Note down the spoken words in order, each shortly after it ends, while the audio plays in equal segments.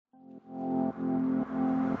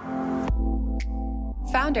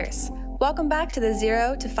Founders, welcome back to the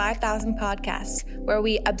 0 to 5,000 podcast, where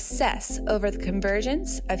we obsess over the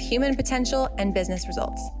convergence of human potential and business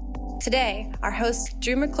results. Today, our hosts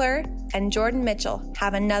Drew McClure and Jordan Mitchell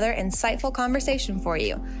have another insightful conversation for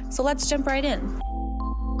you. So let's jump right in.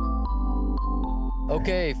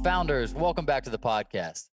 Okay, founders, welcome back to the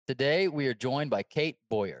podcast. Today, we are joined by Kate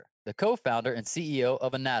Boyer, the co-founder and CEO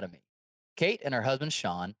of Anatomie. Kate and her husband,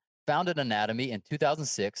 Sean, founded Anatomie in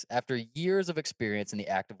 2006 after years of experience in the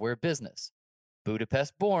activewear business.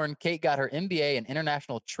 Budapest-born, Kate got her MBA in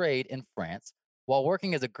international trade in France while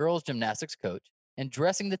working as a girls' gymnastics coach and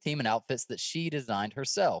dressing the team in outfits that she designed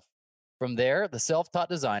herself. From there, the self-taught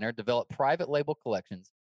designer developed private label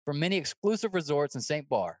collections for many exclusive resorts in St.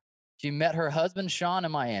 Bar. She met her husband, Sean,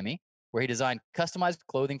 in Miami, where he designed customized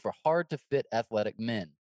clothing for hard-to-fit athletic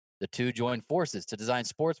men. The two joined forces to design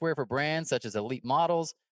sportswear for brands such as Elite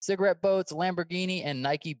Models, Cigarette Boats, Lamborghini, and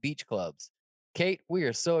Nike Beach Clubs. Kate, we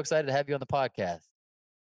are so excited to have you on the podcast.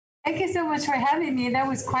 Thank you so much for having me. That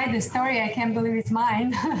was quite the story. I can't believe it's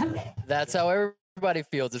mine. That's how everybody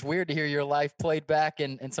feels. It's weird to hear your life played back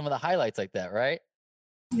and some of the highlights like that, right?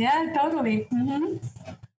 Yeah, totally. Mm-hmm.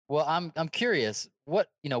 Well, I'm curious.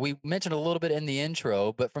 We mentioned a little bit in the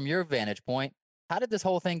intro, but from your vantage point, how did this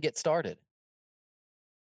whole thing get started?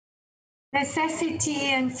 Necessity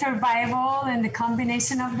and survival, and the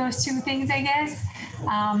combination of those two things, I guess.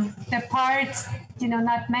 The part,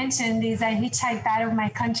 not mentioned is I hitchhiked out of my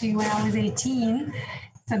country when I was 18.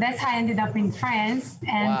 So that's how I ended up in France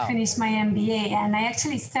and finished my MBA. And I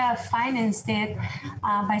actually self-financed it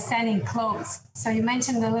by selling clothes. So you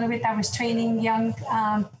mentioned a little bit, I was training young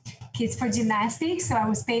kids for gymnastics. So I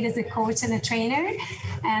was paid as a coach and a trainer.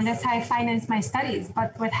 And that's how I financed my studies.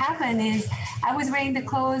 But what happened is I was wearing the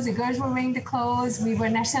clothes, the girls were wearing the clothes. We were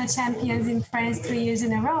national champions in France 3 years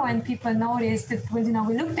in a row. And people noticed that, we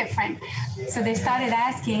looked different. So they started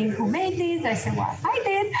asking, who made these? I said, well, I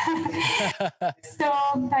did. So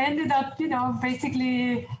I ended up,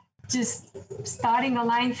 basically just starting a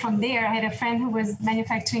line from there. I had a friend who was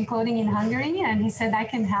manufacturing clothing in Hungary, and he said, I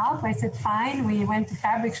can help. I said, fine. We went to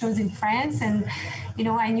fabric shows in France, and,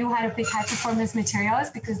 I knew how to pick high performance materials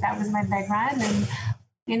because that was my background.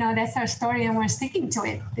 And, that's our story, and we're sticking to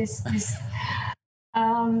it.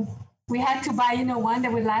 We had to buy, one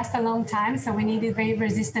that would last a long time. So we needed very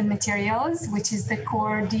resistant materials, which is the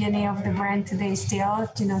core DNA of the brand today still,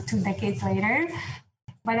 2 decades later.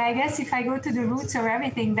 But I guess if I go to the roots of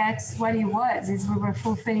everything, that's what it was, is we were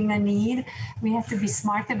fulfilling a need. We have to be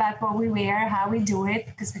smart about what we wear, how we do it,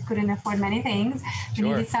 because we couldn't afford many things. We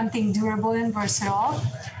needed something durable and versatile.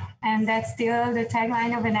 And that's still the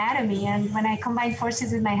tagline of Anatomie. And when I combined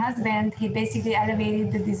forces with my husband, he basically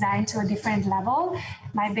elevated the design to a different level.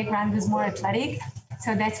 My background was more athletic.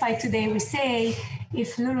 So that's why today we say,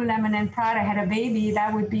 if Lululemon and Prada had a baby,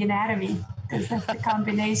 that would be Anatomie, because that's the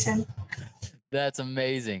combination. That's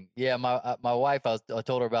amazing. Yeah, my wife, I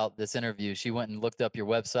told her about this interview. She went and looked up your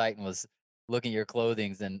website and was looking at your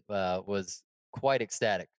clothing and was quite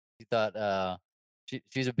ecstatic. She thought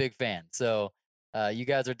she's a big fan. So you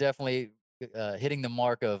guys are definitely hitting the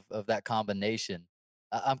mark of that combination.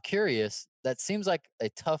 I'm curious, that seems like a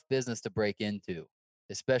tough business to break into,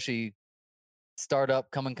 especially startup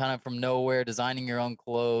coming kind of from nowhere, designing your own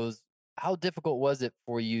clothes. How difficult was it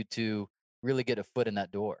for you to really get a foot in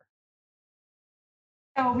that door?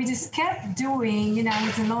 So we just kept doing, I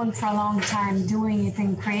was alone for a long time, doing it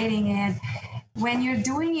and creating it. When you're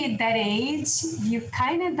doing it that age, you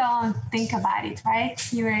kind of don't think about it, right?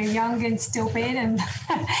 You're young and stupid and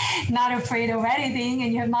not afraid of anything,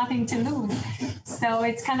 and you have nothing to lose. So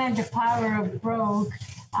it's kind of the power of broke.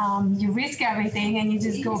 You risk everything and you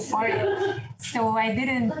just go for it. So I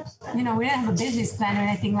didn't, we didn't have a business plan or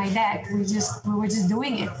anything like that. We were just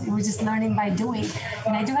doing it. We were just learning by doing.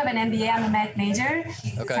 And I do have an MBA. I'm a math major.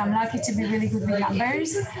 Okay. So I'm lucky to be really good with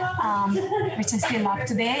numbers, which I still love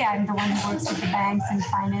today. I'm the one who works with the banks and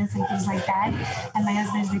finance and things like that. And my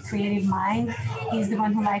husband's the creative mind. He's the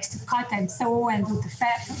one who likes to cut and sew and go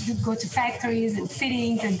to factories and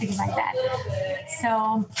fittings and things like that.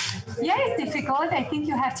 So yeah, it's difficult. I think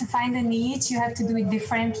you have to find a niche. You have to do it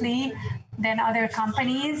differently than other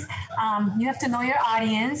companies. You have to know your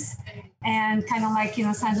audience, and kind of like,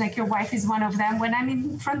 sounds like your wife is one of them. When I'm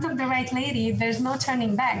in front of the right lady, there's no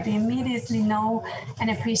turning back. They immediately know and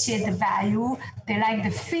appreciate the value. They like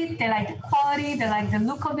the fit, they like the quality, they like the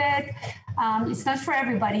look of it. It's not for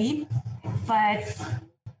everybody, but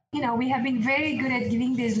we have been very good at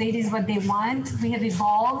giving these ladies what they want. We have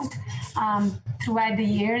evolved throughout the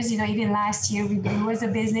years. Even last year, we grew as a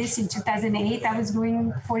business. In 2008, I was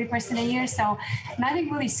growing 40% a year. So nothing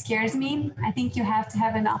really scares me. I think you have to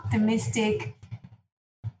have an optimistic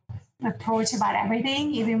approach about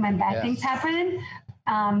everything, even when bad things happen.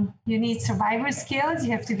 You need survivor skills.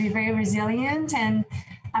 You have to be very resilient. And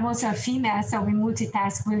I'm also a female, so we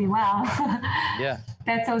multitask really well. Yeah.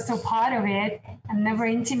 That's also part of it. I'm never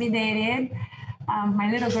intimidated.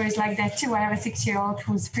 My little girl is like that too. I have a 6-year-old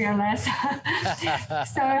who's fearless.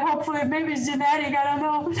 So hopefully maybe it's genetic. I don't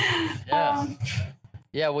know. Yeah.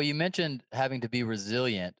 Yeah. Well, you mentioned having to be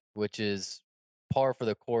resilient, which is par for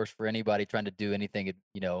the course for anybody trying to do anything,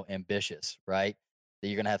 ambitious, right? That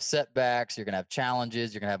you're going to have setbacks, you're going to have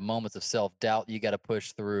challenges, you're going to have moments of self doubt you got to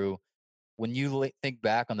push through. When you think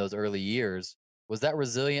back on those early years, was that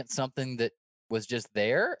resilience something that was just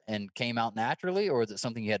there and came out naturally, or is it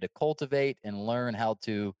something you had to cultivate and learn how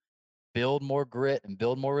to build more grit and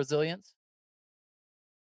build more resilience?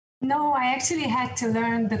 No, I actually had to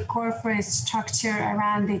learn the corporate structure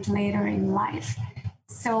around it later in life.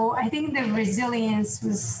 So I think the resilience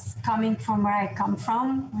was coming from where I come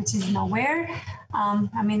from, which is nowhere.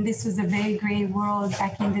 I mean, this was a very great world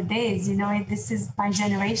back in the days. This is my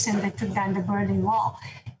generation that took down the Berlin Wall.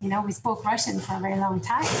 We spoke Russian for a very long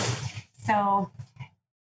time. So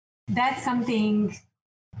that's something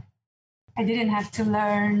I didn't have to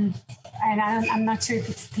learn. And I'm not sure if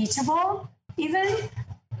it's teachable even.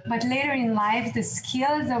 But later in life, the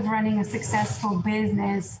skills of running a successful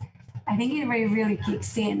business, I think it really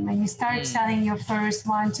kicks in. When you start selling your first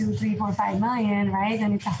 1, 2, 3, 4, 5 million, right?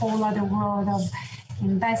 And it's a whole other world of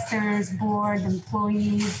investors, board,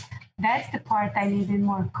 employees. That's the part I needed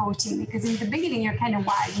more coaching, because in the beginning, you're kind of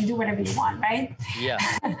wild. You do whatever you want, right? Yeah.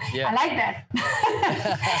 I like that.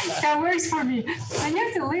 That works for me. When you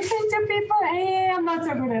have to listen to people, hey, I'm not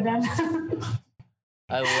so good at that.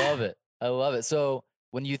 I love it. I love it. So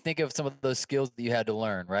when you think of some of those skills that you had to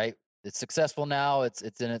learn, right? It's successful now. It's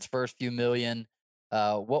in its first few million.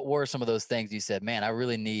 What were some of those things you said, man, I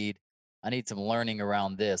need some learning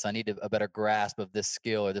around this. I need a better grasp of this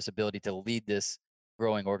skill or this ability to lead this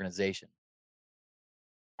growing organization.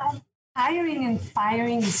 Hiring and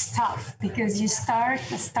firing is tough because you start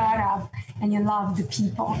a startup and you love the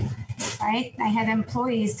people, right? I had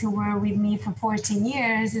employees who were with me for 14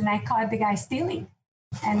 years and I caught the guy stealing.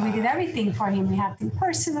 And we did everything for him. We helped him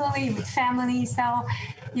personally, with family. So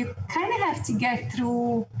you kind of have to get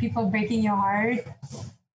through people breaking your heart,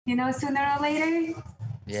 sooner or later.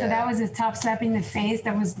 Yeah. So that was a tough slap in the face.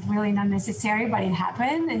 That was really not necessary, but it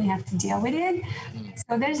happened and you have to deal with it.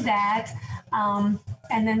 So there's that. And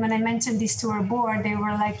then when I mentioned this to our board, they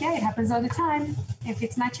were like, yeah, it happens all the time. If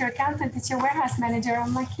it's not your accountant, it's your warehouse manager.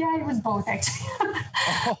 I'm like, yeah, it was both actually.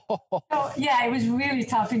 So yeah, it was really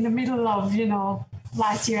tough in the middle of,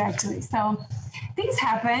 last year actually. So things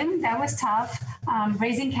happen. That was tough.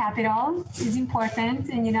 Raising capital is important.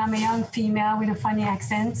 And, I'm a young female with a funny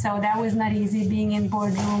accent. So that was not easy being in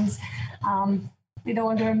boardrooms with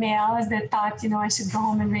older males that thought, I should go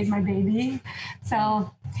home and raise my baby. So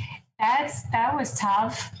that was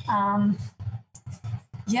tough.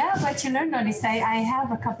 Yeah, but you learn all this. I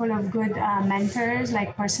have a couple of good mentors,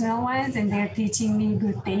 like personal ones, and they're teaching me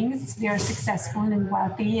good things. They are successful and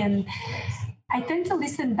wealthy. And I tend to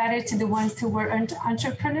listen better to the ones who were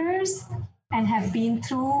entrepreneurs and have been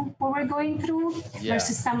through what we're going through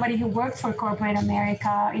versus somebody who worked for corporate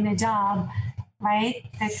America in a job, right?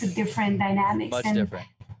 That's a different dynamic. Much different.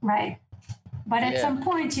 Right. But at some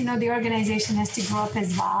point, the organization has to grow up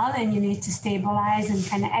as well, and you need to stabilize and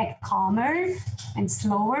kind of act calmer and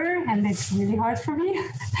slower. And it's really hard for me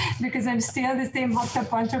because I'm still the same hopped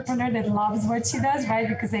up entrepreneur that loves what she does, right?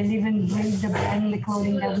 Because I live and breathe the brand, the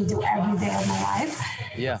clothing that we do every day of my life.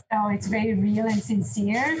 Yeah. So it's very real and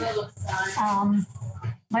sincere.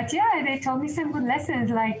 But yeah, they told me some good lessons,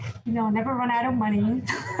 like, never run out of money.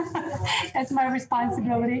 That's my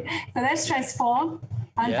responsibility. So that's stressful.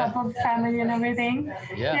 On top of family and everything.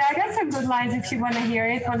 Yeah, I got some good lines if you want to hear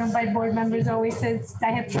it. One of my board members always says,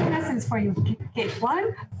 I have 2 lessons for you, Kate.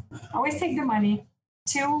 1, always take the money.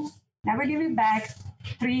 2, never give it back.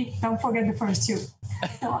 3, don't forget the first 2.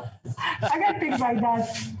 So I got things like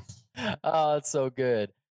that. Oh, that's so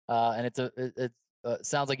good. And it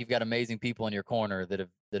sounds like you've got amazing people in your corner that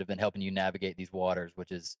have been helping you navigate these waters,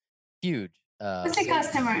 which is huge. Mostly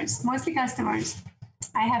customers.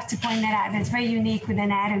 I have to point that out. That's very unique with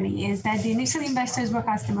Anatomy, is that the initial investors were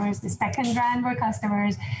customers, the second round were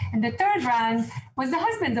customers, and the third round was the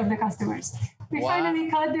husbands of the customers. We finally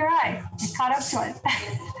caught their eye. It caught up to us.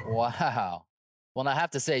 Wow. Well, and I have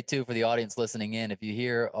to say, too, for the audience listening in, if you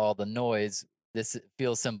hear all the noise, this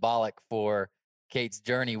feels symbolic for Kate's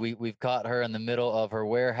journey. We've caught her in the middle of her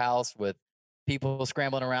warehouse with people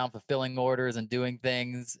scrambling around, fulfilling orders and doing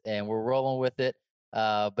things, and we're rolling with it.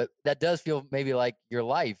 But that does feel maybe like your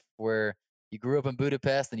life, where you grew up in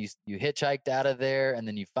Budapest and you hitchhiked out of there, and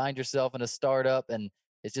then you find yourself in a startup, and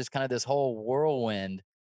it's just kind of this whole whirlwind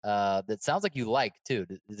that sounds like you like too.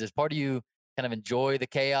 Does this part of you kind of enjoy the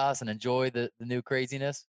chaos and enjoy the new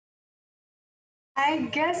craziness? I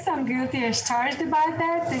guess I'm guilty as charged about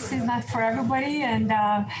that. This is not for everybody. And,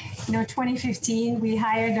 2015, we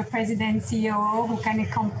hired a president COO who kind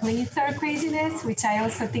of completes our craziness, which I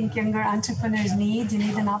also think younger entrepreneurs need. You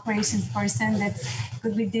need an operations person that's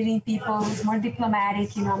good with dealing people, who's more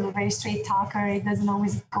diplomatic. I'm a very straight talker. It doesn't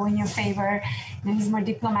always go in your favor. He's more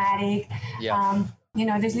diplomatic. Yeah.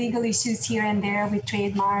 There's legal issues here and there with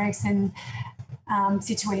trademarks and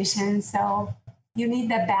situations. So you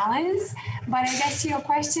need that balance. But I guess your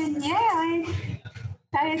question, yeah,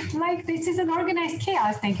 I like this is an organized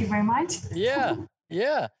chaos. Thank you very much. Yeah.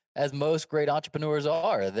 Yeah. As most great entrepreneurs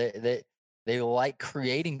are, they like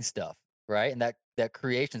creating stuff, right? And that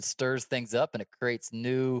creation stirs things up and it creates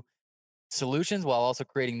new solutions while also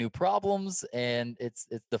creating new problems. And it's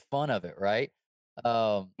the fun of it, right?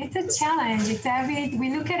 It's a challenge.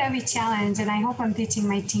 We look at every challenge, and I hope I'm teaching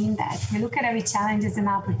my team that we look at every challenge as an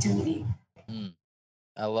opportunity.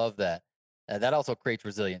 I love that. That also creates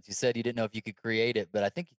resilience. You said you didn't know if you could create it, but I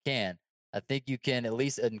think you can. I think you can at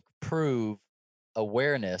least improve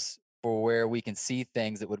awareness for where we can see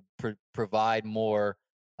things that would provide more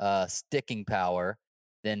sticking power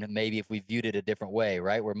than maybe if we viewed it a different way,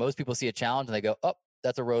 right? Where most people see a challenge and they go, oh,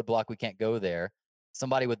 that's a roadblock. We can't go there.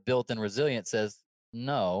 Somebody with built in resilience says,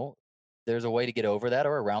 no, there's a way to get over that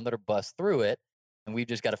or around it or bust through it. And we've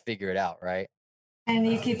just got to figure it out, right? And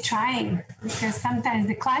you keep trying because sometimes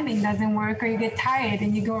the climbing doesn't work or you get tired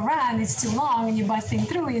and you go around, it's too long and you're busting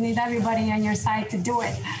through. You need everybody on your side to do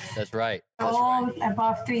it. That's right. All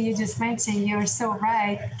above three you just mentioned, you're so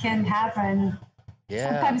right, can happen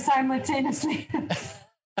sometimes simultaneously.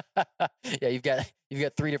 Yeah, you've got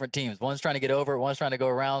three different teams. One's trying to get over it, one's trying to go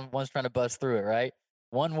around, one's trying to bust through it, right?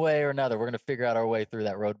 One way or another, we're going to figure out our way through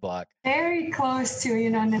that roadblock. Very close to,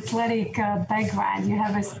 an athletic background. You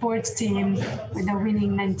have a sports team with a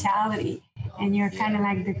winning mentality, and you're kind of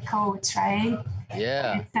like the coach, right?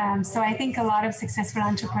 Yeah. So I think a lot of successful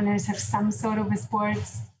entrepreneurs have some sort of a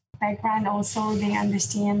sports background. Also, they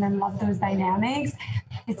understand and love those dynamics.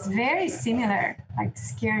 It's very similar, like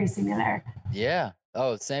scary similar. Yeah.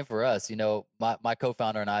 Oh, same for us. My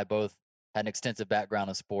co-founder and I both had an extensive background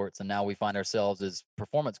in sports, and now we find ourselves as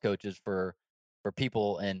performance coaches for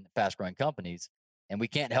people in fast-growing companies. And we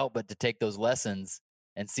can't help but to take those lessons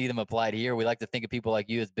and see them applied here. We like to think of people like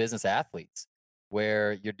you as business athletes,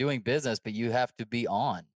 where you're doing business, but you have to be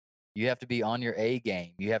on. You have to be on your A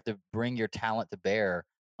game. You have to bring your talent to bear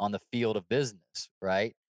on the field of business,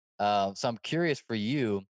 right? So I'm curious for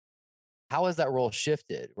you, how has that role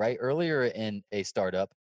shifted, right? Earlier in a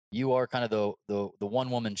startup, you are kind of the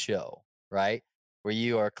one-woman show, right? Where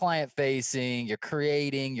you are client facing, you're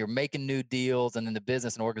creating, you're making new deals, and then the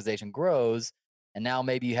business and organization grows. And now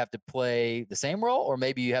maybe you have to play the same role, or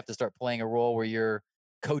maybe you have to start playing a role where you're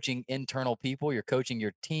coaching internal people, you're coaching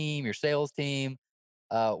your team, your sales team.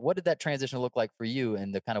 What did that transition look like for you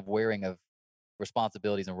and the kind of wearing of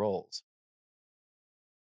responsibilities and roles?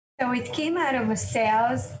 So it came out of a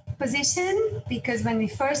sales position because when we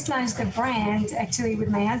first launched the brand, actually with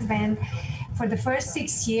my husband, for the first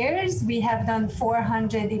 6 years, we have done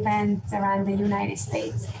 400 events around the United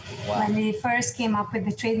States. Wow. When we first came up with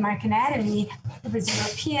the trademark Anatomie, it was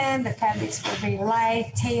European, the fabrics were very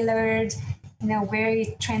light, tailored,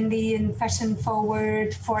 very trendy and fashion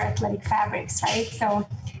forward for athletic fabrics, right? So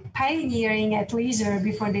pioneering at leisure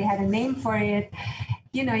before they had a name for it,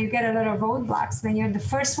 you get a lot of roadblocks. When you're the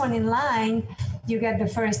first one in line, you get the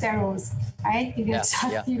first arrows, right? You get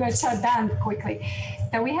shut down quickly.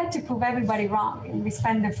 So we had to prove everybody wrong. And we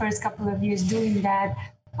spent the first couple of years doing that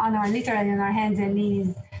literally on our hands and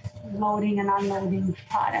knees, loading and unloading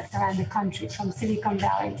product around the country, from Silicon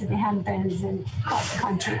Valley to the Hamptons and cross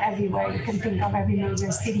country everywhere. You can think of every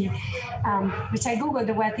major city, which I Googled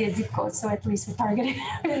the wealthiest zip codes, so at least we targeted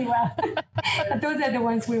really well. But those are the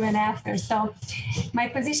ones we went after. So my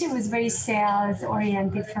position was very sales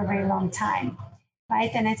oriented for a very long time,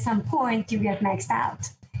 right? And at some point you get maxed out.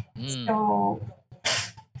 So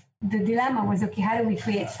the dilemma was, okay, how do we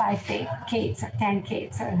create 5 Ks or 10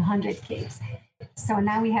 Ks or 100 Ks? So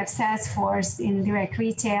now we have Salesforce in direct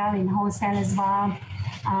retail, in wholesale as well.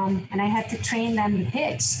 And I had to train them to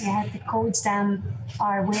pitch. I had to coach them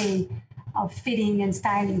our way of fitting and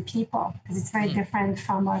styling people, because it's very different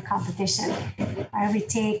from our competition.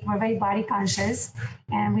 We're very body conscious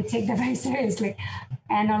and we take that very seriously.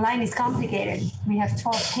 And our line is complicated. We have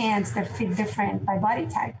 12 pants that fit different by body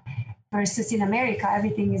type. versus in America,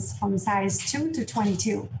 everything is from size 2 to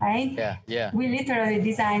 22, right? Yeah. Yeah. We literally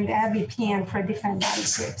designed every pan for different body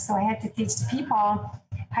shapes. So I had to teach the people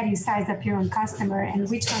how do you size up your own customer and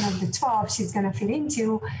which one of the 12 she's going to fit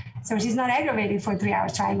into. So she's not aggravated for 3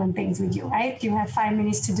 hours trying on things with you, right? You have 5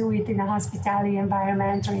 minutes to do it in a hospitality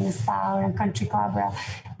environment or in a spa or a country club or a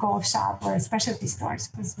golf shop or specialty stores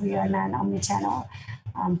because we are an omni-channel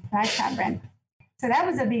lifestyle brand. So that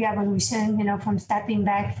was a big evolution, from stepping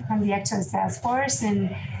back from the actual sales force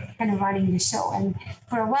and kind of running the show. And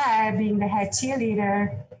for a while, being the head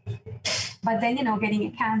cheerleader, but then, getting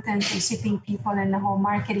accountants and shipping people and the whole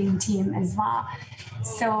marketing team as well.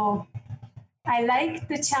 So I like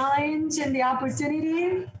the challenge and the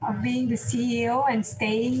opportunity of being the CEO and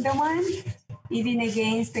staying the one, even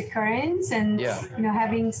against the currents. And,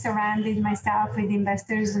 having surrounded myself with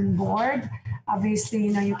investors and board, obviously,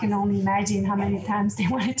 you can only imagine how many times they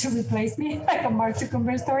wanted to replace me, like a Mark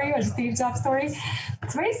Zuckerberg story or Steve Jobs story.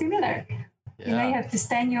 It's very similar. Yeah. You have to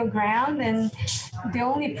stand your ground, and the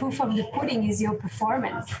only proof of the pudding is your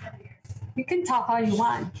performance. You can talk all you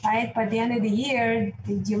want, right? But at the end of the year,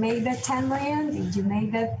 did you make that 10 million? Did you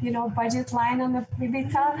make that, budget line on the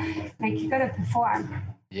EBITDA? Like, you gotta perform.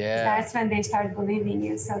 Yeah. That's when they start believing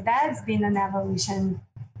you. So that's been an evolution.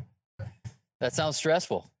 That sounds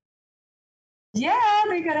stressful. Yeah,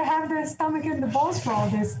 they gotta have the stomach and the balls for all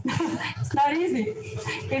this. It's not easy.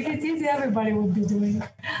 If it's easy, everybody would be doing it.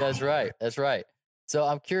 That's right. That's right. So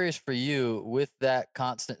I'm curious for you with that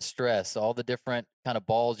constant stress, all the different kind of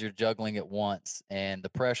balls you're juggling at once and the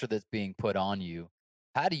pressure that's being put on you.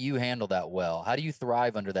 How do you handle that well? How do you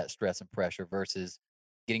thrive under that stress and pressure versus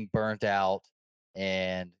getting burnt out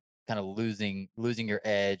and kind of losing your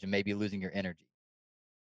edge and maybe losing your energy?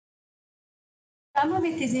 Some of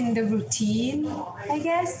it is in the routine, I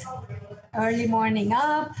guess. Early morning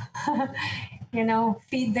up,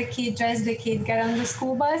 feed the kid, dress the kid, get on the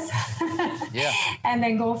school bus, Yeah. and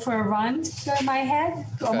then go for a run to my head.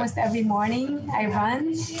 Okay. Almost every morning I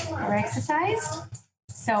run or exercise.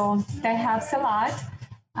 So that helps a lot.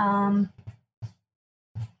 I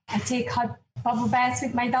take hot bubble baths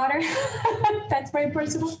with my daughter. That's very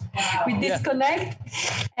personal. We disconnect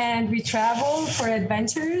and we travel for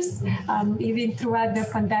adventures. Even throughout the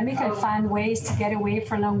pandemic, I found ways to get away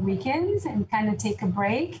for long weekends and kind of take a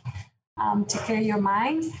break to clear your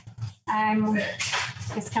mind.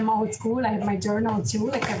 It's kind of old school. I have my journal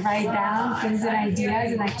too. Like, I write down things and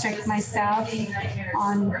ideas, and I check myself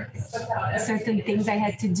on certain things I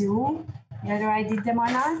had to do, whether I did them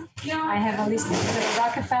or not. I have a list of the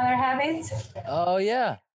Rockefeller habits. Oh,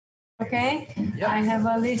 yeah. Okay. Yep. I have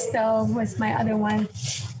a list of, what's my other one?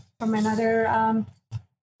 From another,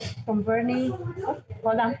 from Bernie. Oh,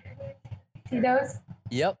 hold on. See those?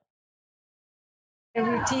 Yep. The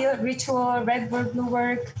routine, ritual, red work, blue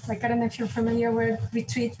work. Like, I don't know if you're familiar with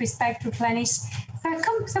retreat, respect, replenish.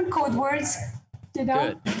 So some code words, Good.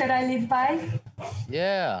 that I live by.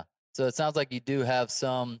 Yeah. So it sounds like you do have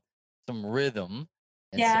some rhythm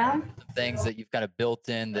and some things that you've kind of built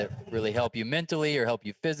in that really help you mentally or help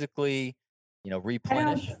you physically,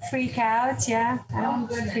 replenish. I don't freak out. I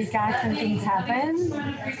don't freak out when things happen.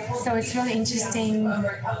 So it's really interesting.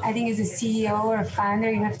 I think as a CEO or a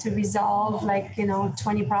founder, you have to resolve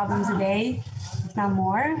 20 problems a day, if not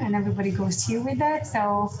more, and everybody goes to you with that.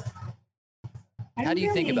 So how do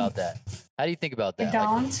you think about that? How do you think about that? I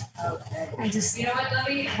don't. I just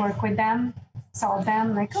work with them, solve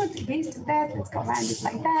them. Like, oh, please do that. Let's go around it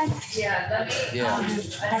like that.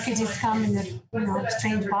 Packages come in a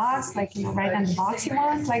strange box, right on the box you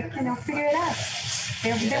want. Figure it out.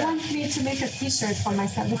 They want me to make a T-shirt for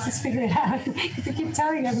myself. Let's just figure it out. If you keep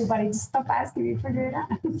telling everybody, just stop asking me, figure it out.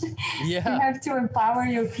 You have to empower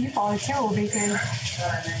your people too, because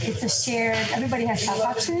it's a shared. Everybody has stock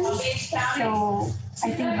options, so I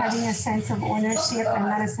think having a sense of ownership and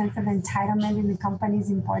not a sense of entitlement in the company is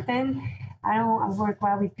important. I work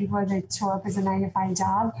well with people that show up as a 9-to-5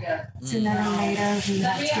 job. Sooner or later, we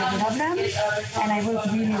have to get rid of them. And I work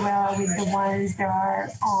really well with the ones that are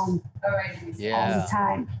on all the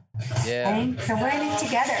time. Right? So we're in it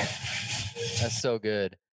together. That's so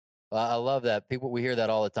good. Well, I love that. We hear that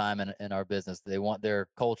all the time in our business. They want their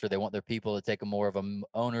culture, they want their people to take a more of a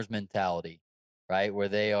owner's mentality, right? Where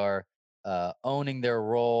they are owning their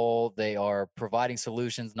role, they are providing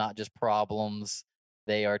solutions, not just problems.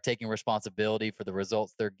 They are taking responsibility for the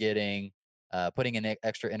results they're getting, putting in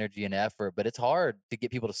extra energy and effort. But it's hard to get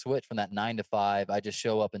people to switch from that 9 to 5, I just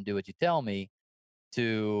show up and do what you tell me,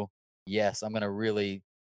 to, yes, I'm going to really,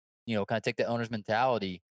 kind of take the owner's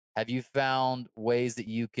mentality. Have you found ways that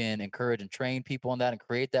you can encourage and train people on that and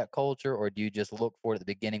create that culture? Or do you just look for it at the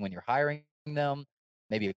beginning when you're hiring them?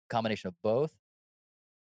 maybe a combination of both?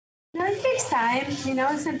 No, it takes time.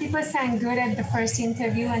 Some people sound good at the first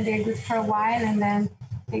interview and they're good for a while and then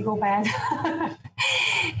they go bad.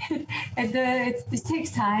 It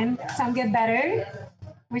takes time. Some get better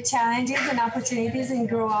with challenges and opportunities and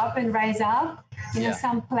grow up and rise up.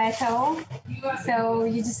 Some plateau. So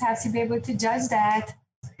you just have to be able to judge that.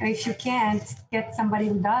 And if you can't, get somebody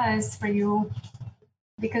who does for you,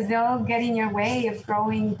 because they'll get in your way of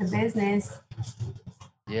growing the business.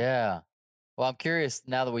 Yeah. Well, I'm curious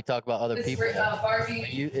now that we talk about other people.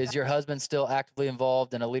 Is your husband still actively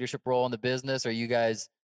involved in a leadership role in the business? Are you guys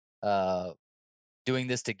doing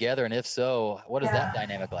this together? And if so, what is that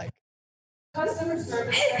dynamic like? Customer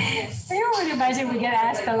service. I would imagine we get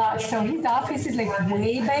asked a lot. So his office is like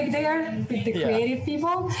way back there with the creative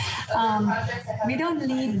people. We don't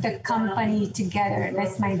lead the company together.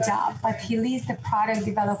 That's my job. But he leads the product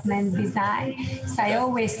development design. So I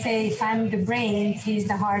always say if I'm the brains, he's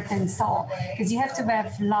the heart and soul. Because you have to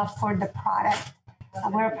have love for the product.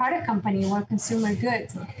 We're a product company, we're consumer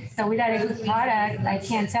goods. So without a good product, I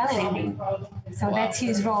can't sell anything. So that's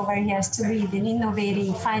his role, where he has to lead in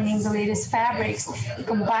innovating, finding the latest fabrics,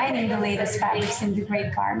 combining the latest fabrics into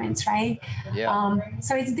great garments, right? Yeah.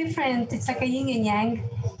 So it's different. It's like a yin and yang,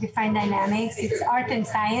 different dynamics. It's art and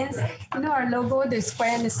science. Our logo, the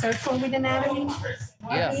square and the circle with anatomy.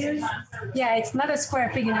 Yeah. Yeah, it's not a square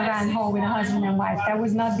peg in a round hole with a husband and wife. That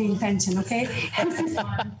was not the intention, okay?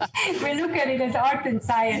 We look at it as art and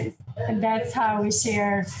science, and that's how we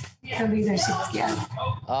share the leadership skills.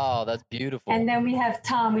 Oh, that's beautiful. And then we have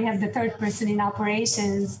Tom, we have the third person in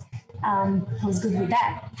operations, who's good with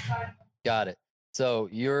that. Got it. So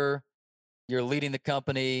you're leading the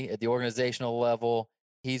company at the organizational level.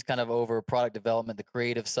 He's kind of over product development, the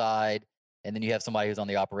creative side, and then you have somebody who's on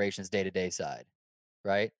the operations day-to-day side,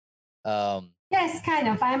 right? Yes, kind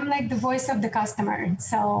of. I'm like the voice of the customer.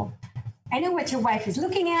 So I know what your wife is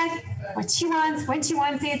looking at, what she wants, when she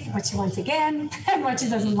wants it, what she wants again, and what she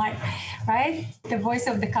doesn't like, right? The voice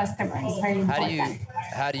of the customer is very important.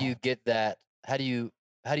 How do you get that? How do you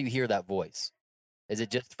hear that voice? Is it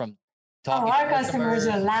just from talking our to customers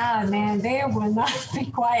are loud, man. They will not be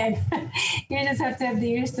quiet. You just have to have the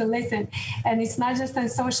ears to listen. And it's not just on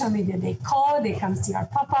social media. They call, they come to our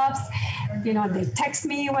pop-ups, they text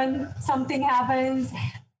me when something happens.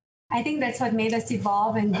 I think that's what made us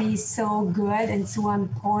evolve and be so good and so on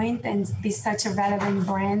point and be such a relevant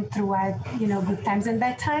brand throughout, good times and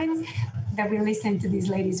bad times, that we listen to these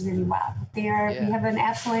ladies really well. We have an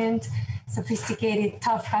affluent, sophisticated,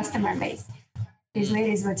 tough customer base. These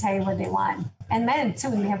ladies will tell you what they want. And men too,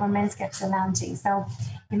 we have our men's capsule launching. So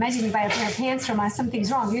imagine you buy a pair of pants from us,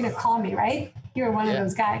 something's wrong, you're gonna call me, right? You're one of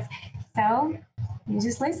those guys. So you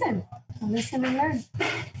just listen and learn.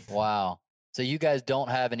 Wow. So you guys don't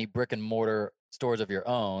have any brick and mortar stores of your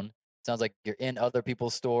own. Sounds like you're in other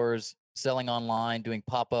people's stores, selling online, doing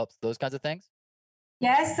pop-ups, those kinds of things?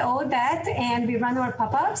 Yes, all that. And we run our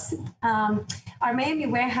pop-ups. Our Miami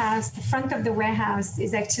warehouse, the front of the warehouse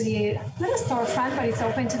is actually not a storefront, but it's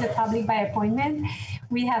open to the public by appointment.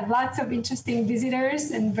 We have lots of interesting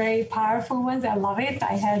visitors and very powerful ones. I love it.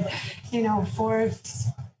 I had, 4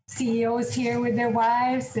 CEOs here with their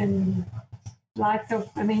wives and lots of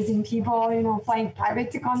amazing people, flying private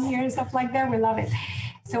to come here and stuff like that. We love it.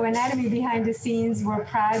 So Anatomy behind the scenes, we're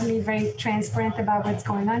proudly very transparent about what's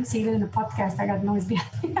going on. See, even in the podcast, I got noise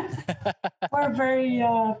behind me. We're very,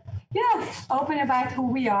 open about who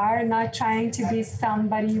we are, not trying to be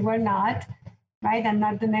somebody we're not, right? I'm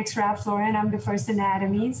not the next Ralph Lauren. I'm the first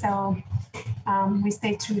Anatomy. So we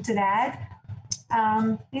stay true to that.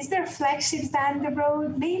 Is there flagships down the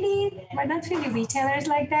road? Maybe. We're not really retailers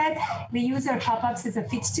like that. We use our pop-ups as a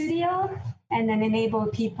fit studio and then enable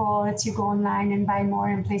people to go online and buy more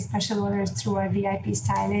and place special orders through our VIP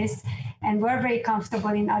stylist. And we're very comfortable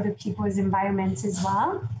in other people's environments as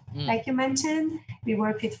well. Like you mentioned, we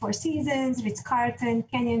work with Four Seasons, Ritz-Carlton,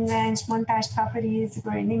 Canyon Ranch, Montage Properties.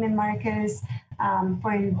 We're in Neiman Marcus.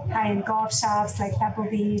 We're in high-end golf shops like Pebble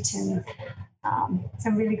Beach and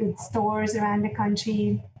some really good stores around the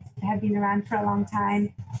country that have been around for a long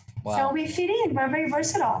time. Wow. So we fit in. We're very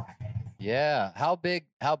versatile. Yeah. How big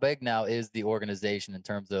now is the organization in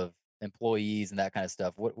terms of employees and that kind of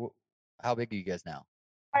stuff? How big are you guys now?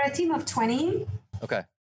 We're a team of 20. Okay.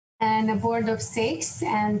 And a board of 6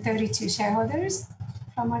 and 32 shareholders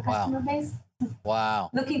from our customer base.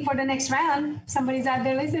 Wow. Looking for the next round. Somebody's out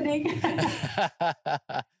there listening.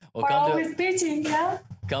 Well, we're always pitching, yeah?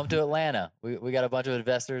 Come to Atlanta. We got a bunch of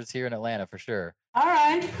investors here in Atlanta for sure. All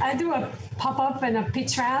right. I do a pop-up and a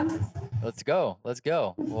pitch round. Let's go.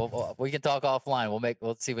 We can talk offline.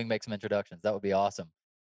 Let's see if we can make some introductions. That would be awesome.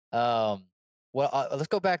 Well, let's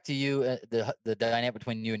go back to you, the dynamic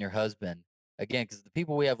between you and your husband again, because the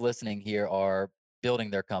people we have listening here are building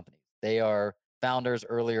their companies. They are founders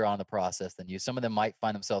earlier on in the process than you. Some of them might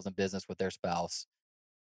find themselves in business with their spouse.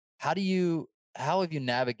 How do you how have you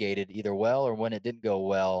navigated either well or when it didn't go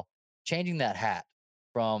well, changing that hat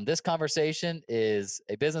from this conversation is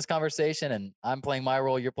a business conversation and I'm playing my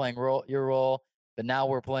role, you're playing your role, but now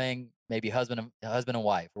we're playing maybe husband and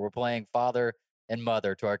wife, or we're playing father and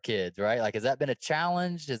mother to our kids, right? Like, has that been a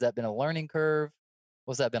challenge? Has that been a learning curve?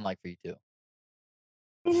 What's that been like for you too?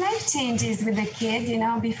 Life changes with the kid.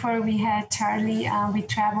 Before we had Charlie, we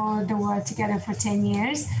traveled the world together for 10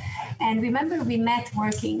 years. And remember, we met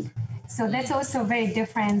working. So that's also very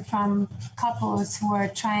different from couples who are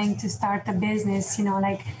trying to start a business,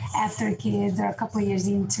 like after kids or a couple years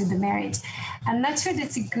into the marriage. I'm not sure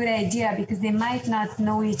that's a good idea because they might not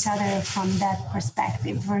know each other from that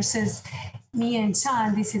perspective versus me and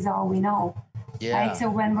Sean, this is all we know. Right. Yeah. So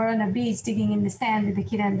when we're on the beach digging in the sand with the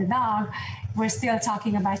kid and the dog, we're still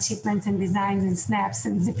talking about shipments and designs and snaps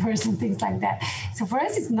and zippers and things like that. So for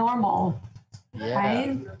us, it's normal, Yeah.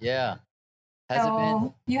 right? Yeah. Has it been?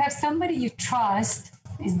 So you have somebody you trust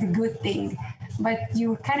is the good thing, but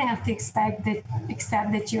you kind of have to accept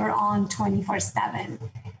that you're on 24/7.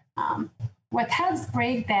 What helps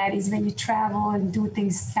break that is when you travel and do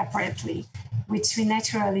things separately, which we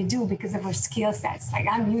naturally do because of our skill sets. Like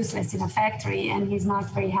I'm useless in a factory and he's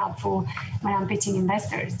not very helpful when I'm pitching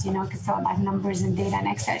investors, because it's all about numbers and data and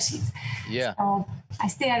Excel sheets. Yeah. So I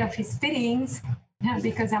stay out of his fittings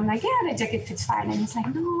because I'm like, yeah, the jacket fits fine. And he's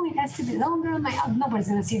like, no, it has to be longer. I'm like, oh, nobody's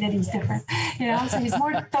going to see that he's different. So he's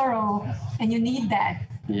more thorough and you need that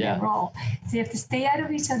in Yeah. your role. So you have to stay out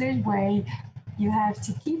of each other's way. You have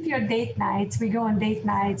to keep your date nights. We go on date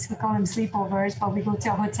nights. We call them sleepovers, but we go to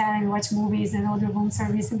a hotel and watch movies and order room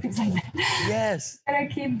service and things like that. Yes. Gotta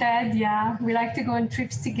keep that, yeah. We like to go on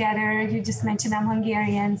trips together. You just mentioned I'm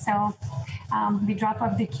Hungarian, so we drop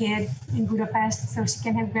off the kid in Budapest so she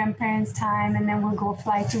can have grandparents' time, and then we'll go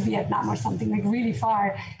fly to Vietnam or something like really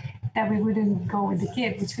far that we wouldn't go with the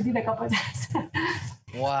kid, which we did a couple of times.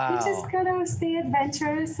 We just Wow. gotta stay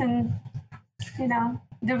adventurous and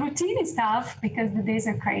the routine is tough because the days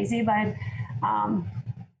are crazy, but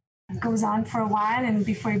it goes on for a while, and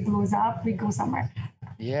before it blows up, we go somewhere.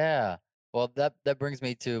 Yeah. Well, that brings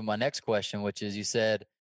me to my next question, which is you said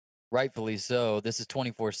rightfully so, this is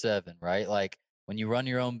 24/7, right? Like when you run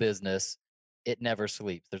your own business, it never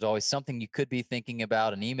sleeps. There's always something you could be thinking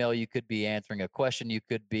about, an email you could be answering, a question you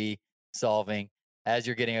could be solving as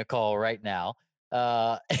you're getting a call right now.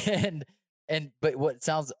 Uh, and but what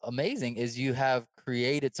sounds amazing is you have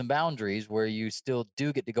created some boundaries where you still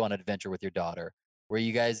do get to go on an adventure with your daughter, where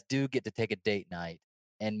you guys do get to take a date night.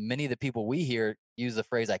 And many of the people we hear use the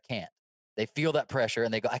phrase "I can't." They feel that pressure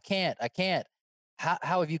and they go, "I can't, I can't."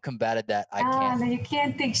 How have you combated that? I can't. You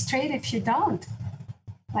can't think straight if you don't.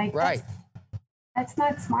 Like Right. that's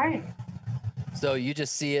not smart. So you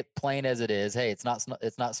just see it plain as it is. Hey, it's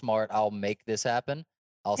not smart. I'll make this happen.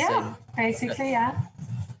 I'll say, Yeah, basically, yeah.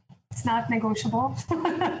 It's not negotiable.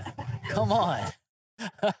 come on.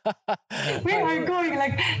 We I are love- going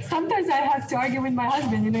like sometimes I have to argue with my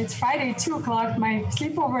husband. It's Friday, 2 o'clock. My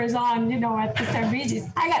sleepover is on. At the St. Regis.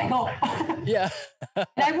 I gotta go. yeah. And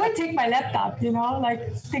I would take my laptop.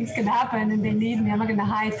 Like things can happen and they need me. I'm not gonna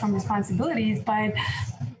hide from responsibilities, but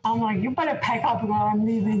I'm like, you better pack up while I'm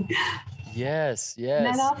leaving. Yes. And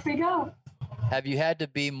then Yes. off we go. Have you had to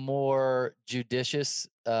be more judicious,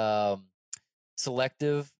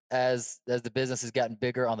 selective as the business has gotten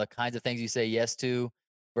bigger on the kinds of things you say yes to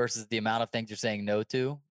versus the amount of things you're saying no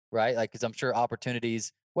to, right? Like, because I'm sure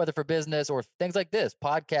opportunities, whether for business or things like this,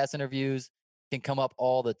 podcast interviews can come up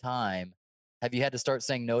all the time. Have you had to start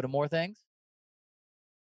saying no to more things?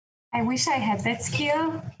 I wish I had that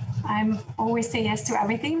skill. I'm always say yes to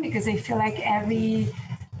everything because I feel like every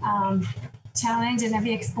um, challenge and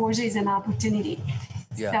every exposure is an opportunity.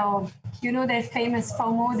 Yeah. So that famous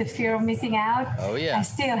FOMO, the fear of missing out. Oh, I yeah.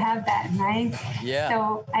 still have that, right? Yeah.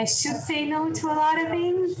 So I should say no to a lot of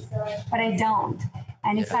things, but I don't.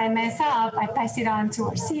 And if Yeah. I mess up, I pass it on to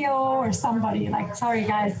our CEO or somebody like, sorry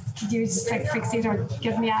guys, could you just like fix it or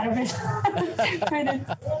get me out of it?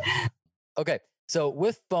 Okay. So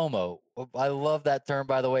with FOMO, I love that term,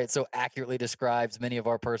 by the way. It so accurately describes many of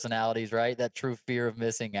our personalities, right? That true fear of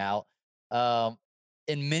missing out. Um,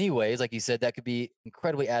 in many ways, like you said, that could be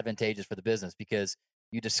incredibly advantageous for the business because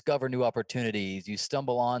you discover new opportunities, you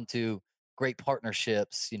stumble onto great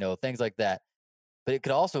partnerships, things like that. But it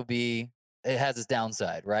could also be, it has its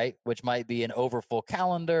downside, right? Which might be an overfull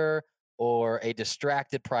calendar or a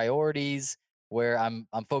distracted priorities where I'm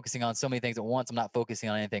focusing on so many things at once. I'm not focusing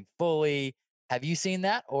on anything fully. Have you seen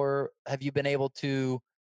that, or have you been able to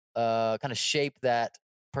kind of shape that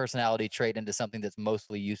personality trait into something that's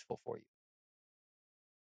mostly useful for you?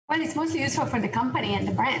 Well, it's mostly useful for the company and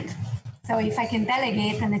the brand. So if I can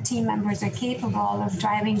delegate and the team members are capable of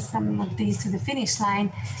driving some of these to the finish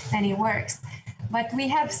line, then it works. But we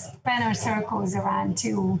have spun our circles around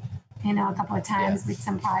too, a couple of times with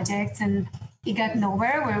some projects, and it got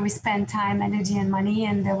nowhere, where we spent time, energy, and money,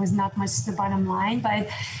 and there was not much to the bottom line. But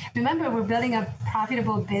remember, we're building a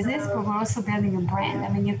profitable business, but we're also building a brand. I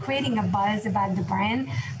mean, you're creating a buzz about the brand.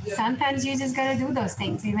 Sometimes you just got to do those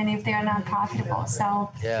things, even if they're not profitable.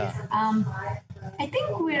 So, I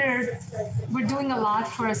think we're doing a lot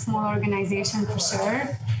for a small organization for sure.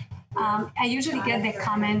 I usually get the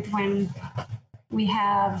comment when we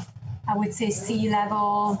have, I would say,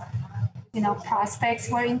 C-level, prospects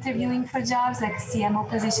who are interviewing for jobs like CMO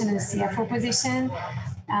position and CFO position,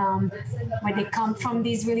 where they come from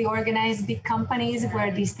these really organized big companies where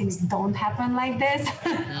these things don't happen like this.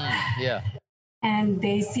 Yeah. And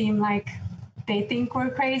they seem like they think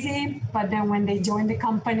we're crazy, but then when they join the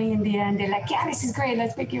company in the end, they're like, yeah, this is great,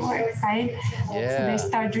 let's make it work, right? Yeah. So they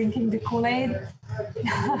start drinking the Kool-Aid.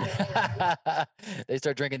 They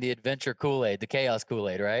start drinking the adventure Kool-Aid, the chaos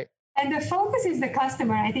Kool-Aid, right? And the focus is the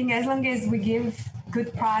customer. I think as long as we give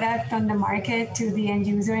good product on the market to the end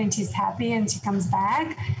user and she's happy and she comes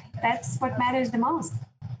back, that's what matters the most.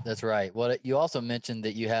 That's right. Well, you also mentioned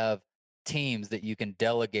that you have teams that you can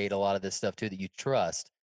delegate a lot of this stuff to, that you trust.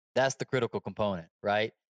 That's the critical component,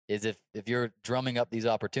 right? Is if you're drumming up these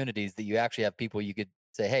opportunities, that you actually have people you could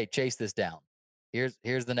say, hey, chase this down.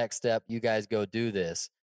 Here's the next step. You guys go do this.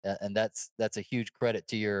 And that's a huge credit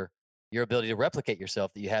to your ability to replicate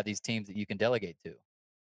yourself, that you have these teams that you can delegate to.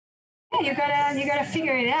 Yeah, you gotta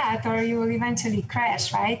figure it out, or you will eventually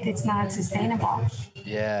crash, right? It's not sustainable.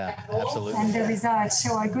 Yeah, absolutely. And the results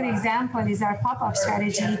show. A good example is our pop-up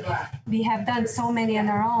strategy. We have done so many on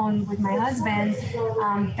our own with my husband,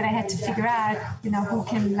 that I had to figure out, who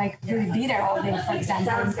can really be there all day, for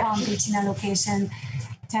example, in Palm Beach in a location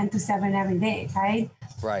 10 to 7 every day, right?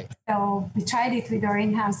 Right. So we tried it with our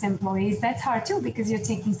in-house employees. That's hard too, because you're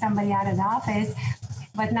taking somebody out of the office.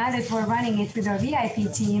 But now that we're running it with our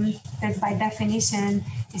VIP team, that's by definition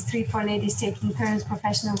is 3-4 ladies taking turns,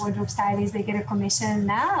 professional wardrobe stylists, they get a commission.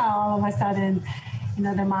 Now all of a sudden,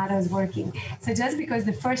 the model is working. So just because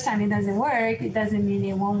the first time it doesn't work, it doesn't mean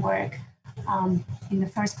it won't work in the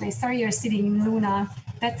first place. Sorry, you're sitting in Luna.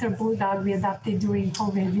 That's our bulldog we adopted during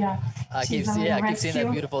COVID. Yeah. I keep seeing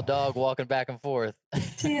that beautiful dog walking back and forth.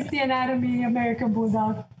 She's the Anatomie American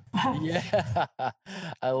Bulldog. Yeah,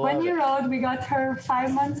 I love 1 year old. We got her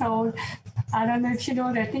 5 months old. I don't know if you know,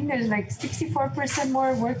 I think there's 64%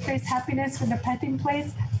 more workplace happiness with a pet in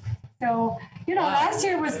place. So, wow. Last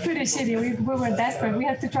year was pretty shitty. We were desperate. We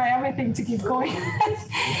had to try everything to keep going.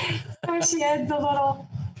 So she adds a little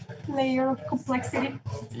layer of complexity.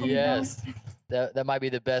 Yes. That might be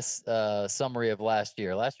the best summary of last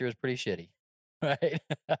year. Last year was pretty shitty, right?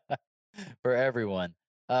 For everyone.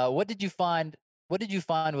 What did you find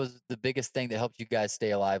was the biggest thing that helped you guys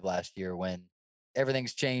stay alive last year when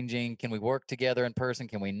everything's changing? Can we work together in person?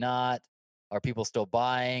 Can we not? Are people still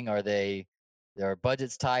buying? Are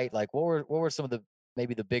budgets tight? Like what were some of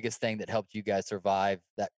maybe the biggest thing that helped you guys survive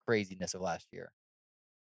that craziness of last year?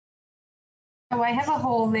 So I have a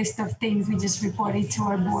whole list of things we just reported to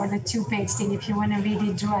our board, a 2-page thing. If you want to read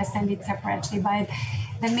it, Drew, I send it separately. But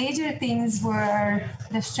the major things were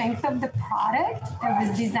the strength of the product that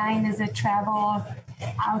was designed as a travel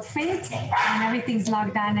outfit, and everything's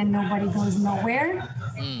locked down and nobody goes nowhere,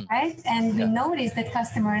 right? And we noticed that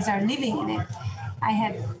customers are living in it. I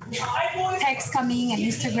had texts coming and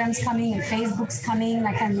Instagrams coming and Facebook's coming,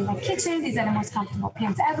 like I'm in my kitchen. These are the most comfortable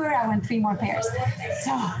pants ever. I want 3 more pairs.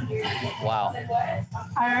 So, wow.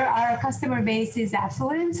 Our customer base is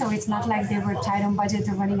affluent, so it's not like they were tight on budget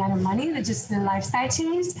or running out of money. They just, the lifestyle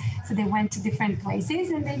changed, so they went to different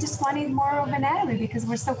places and they just wanted more of Anatomie because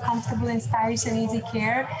we're so comfortable and stylish and easy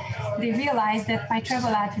care. They realized that my travel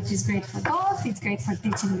outfit is great for golf. It's great for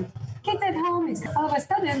teaching kids at home. It's all of a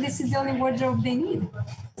sudden this is the only wardrobe they need.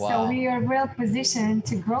 Wow. So we are well positioned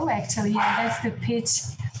to grow, actually, and that's the pitch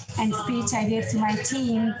and speech I gave to my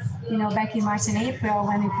team, back in March and April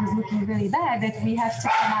when it was looking really bad, that we have to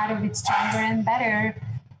come out of it stronger and better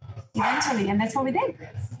eventually, and that's what we did.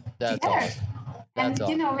 That's awesome. And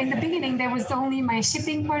in the beginning there was only my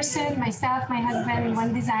shipping person, myself, my husband,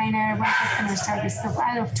 1 designer, 1 customer service. So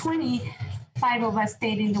out of 20, 5 of us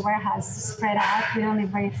stayed in the warehouse, spread out. We don't live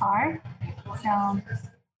very far. So,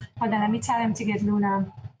 hold on, let me tell him to get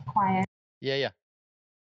Luna quiet. Yeah.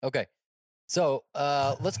 Okay. So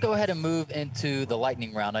let's go ahead and move into the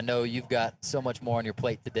lightning round. I know you've got so much more on your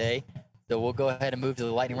plate today. So we'll go ahead and move to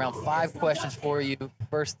the lightning round. 5 questions for you.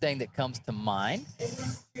 First thing that comes to mind.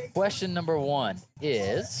 Question number 1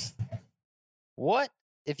 is, what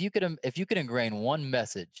if you could ingrain one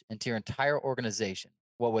message into your entire organization,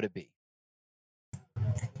 what would it be?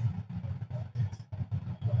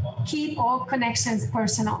 Keep all connections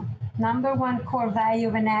personal. Number 1 core value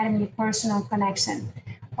of Anatomy, personal connection.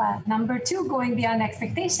 Well, number 2, going beyond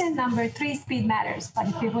expectation. Number 3, speed matters. But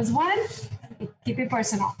if it was 1, keep it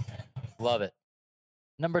personal. Love it.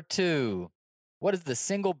 Number 2, what is the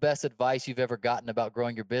single best advice you've ever gotten about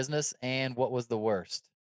growing your business, and what was the worst?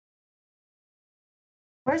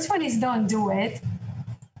 First one is don't do it.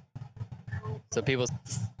 So people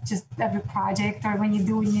Just every project, or when you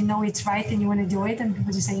do, you know it's right and you want to do it, and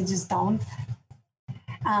people just say you just don't.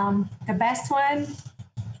 The best one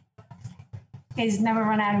is never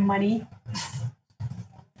run out of money.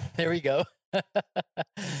 There we go.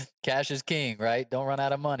 Cash is king, right? Don't run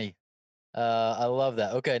out of money. I love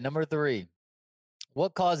that. Okay, number 3.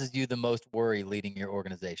 What causes you the most worry leading your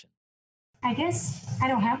organization? I guess I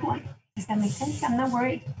don't have one. Does that make sense? I'm not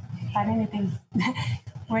worried about anything.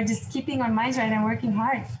 We're just keeping our minds right and working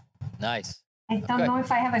hard. Nice. I don't know if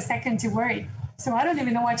I have a second to worry. So I don't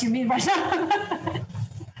even know what you mean right now.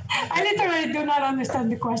 I literally do not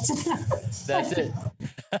understand the question. That's it.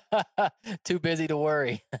 Too busy to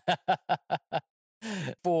worry.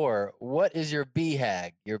 4, what is your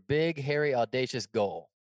BHAG, your big, hairy, audacious goal?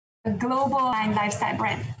 A global and lifestyle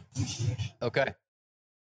brand. Okay.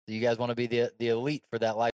 So you guys want to be the elite for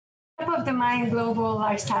that life? Top of the mind global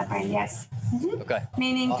lifestyle brand, yes. Mm-hmm. Okay.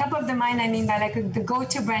 Meaning top of the mind, I mean by like the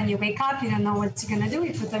go-to brand. You wake up, you don't know what you're going to do.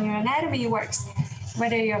 You put on your Anatomy, it works.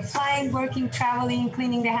 Whether you're flying, working, traveling,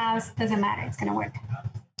 cleaning the house, doesn't matter. It's going to work.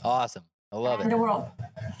 Awesome. I love it. In the world.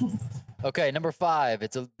 Okay, number 5.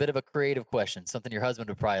 It's a bit of a creative question, something your husband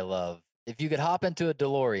would probably love. If you could hop into a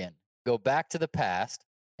DeLorean, go back to the past,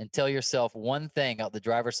 and tell yourself one thing out the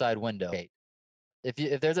driver's side window.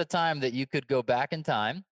 If there's a time that you could go back in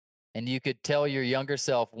time and you could tell your younger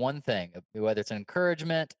self one thing, whether it's an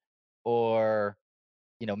encouragement or,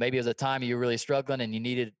 maybe it was a time you were really struggling and you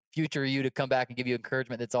needed future you to come back and give you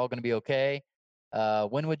encouragement that's all going to be okay.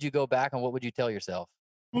 When would you go back and what would you tell yourself?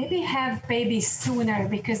 Maybe have babies sooner,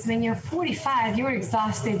 because when you're 45, you're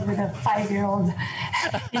exhausted with a 5-year-old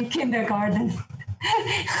in kindergarten.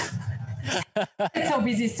 It's so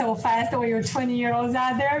busy so fast, or you're 20-year-olds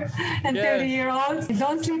out there and 30-year-olds. You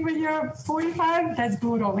don't sleep when you're 45, that's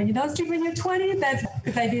brutal. When you don't sleep when you're 20, that's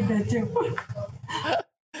because I did that too.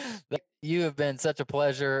 You have been such a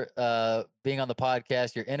pleasure being on the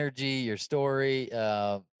podcast. Your energy, your story,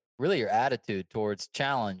 really your attitude towards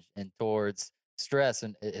challenge and towards stress,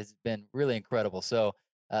 and it has been really incredible. So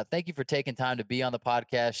thank you for taking time to be on the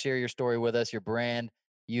podcast, share your story with us, your brand.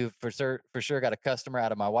 You've for sure got a customer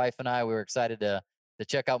out of my wife and I. We were excited to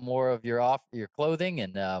check out more of your clothing,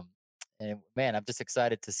 and man, I'm just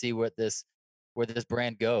excited to see where this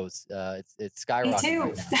brand goes. It's skyrocketing. Me too.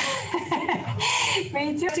 Right now.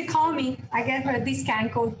 Me too. To call me, I get her a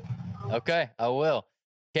discount code. Okay, I will.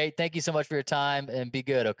 Kate, thank you so much for your time, and be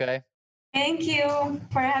good. Okay. Thank you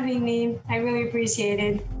for having me. I really appreciate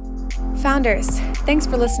it. Founders, thanks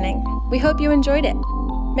for listening. We hope you enjoyed it.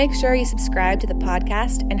 Make sure you subscribe to the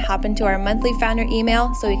podcast and hop into our monthly founder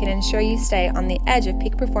email so we can ensure you stay on the edge of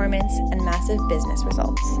peak performance and massive business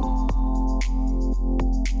results.